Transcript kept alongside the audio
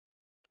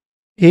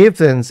Hey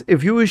friends,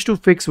 if you wish to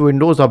fix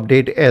Windows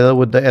Update error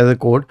with the error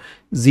code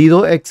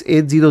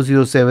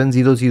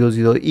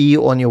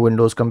 0x8007000e on your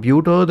Windows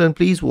computer, then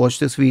please watch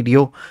this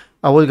video.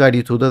 I will guide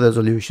you through the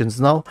resolutions.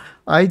 Now,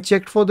 I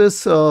checked for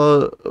this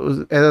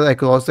error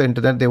across the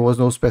internet. There was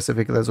no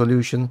specific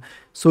resolution.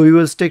 So we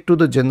will stick to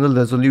the general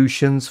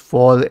resolutions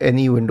for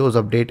any Windows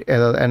Update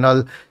error, and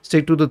I'll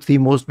stick to the three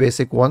most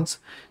basic ones.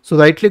 So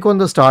right click on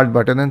the Start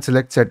button and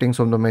select Settings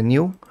from the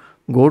menu.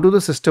 Go to the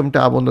System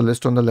tab on the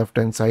list on the left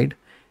hand side.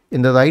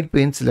 In the right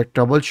pane, select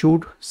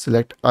Troubleshoot,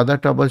 select Other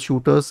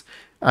Troubleshooters,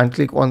 and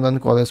click on one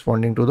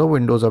corresponding to the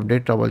Windows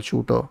Update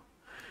Troubleshooter.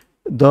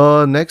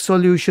 The next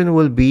solution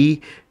will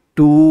be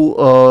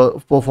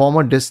to perform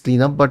a disk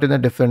cleanup, but in a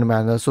different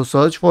manner. So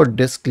search for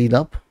disk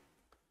cleanup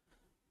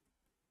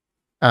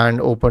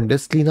and open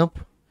disk cleanup.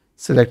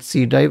 Select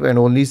C drive and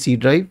only C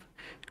drive,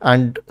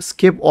 and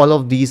skip all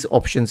of these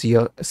options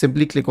here.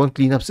 Simply click on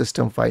Cleanup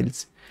System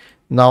Files.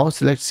 Now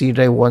select C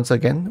drive once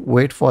again,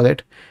 wait for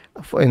it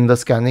in the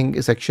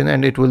scanning section,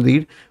 and it will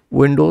read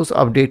Windows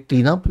Update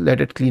Cleanup. Let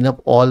it clean up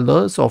all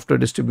the software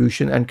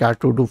distribution and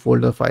cat2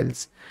 folder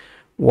files.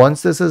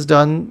 Once this is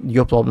done,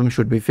 your problem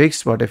should be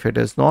fixed, but if it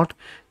is not,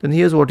 then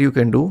here's what you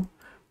can do.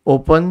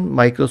 Open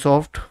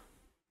Microsoft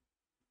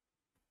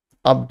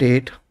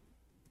Update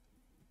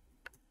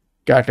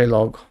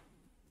Catalog.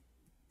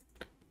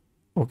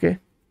 Okay,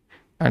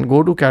 and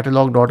go to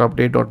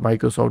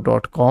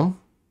catalog.update.microsoft.com.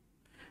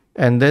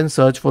 and then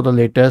search for the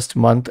latest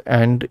month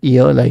and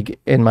year. Like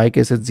in my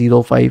case, it's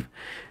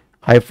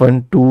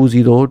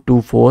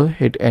 05-2024.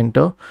 Hit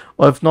enter,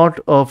 or if not,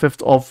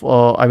 5th of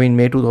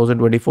May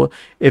 2024.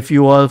 If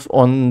you are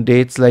on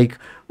dates like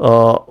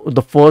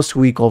the first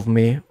week of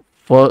May,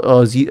 for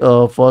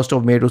 1st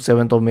of May to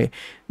 7th of May,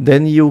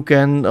 then you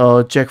can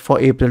check for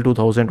April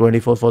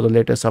 2024 for the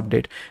latest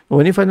update.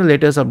 When you find the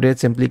latest update,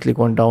 simply click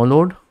on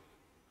download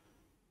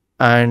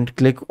and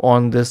click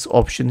on this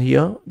option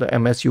here, the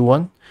MSU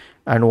one.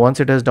 And once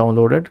it is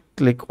downloaded,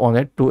 click on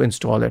it to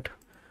install it.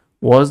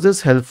 Was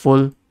this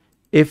helpful?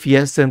 If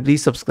yes, then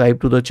please subscribe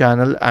to the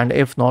channel, and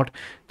if not,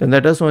 then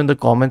let us know in the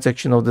comment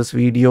section of this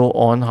video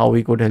on how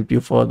we could help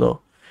you further.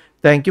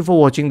 Thank you for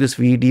watching this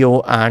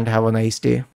video and have a nice day.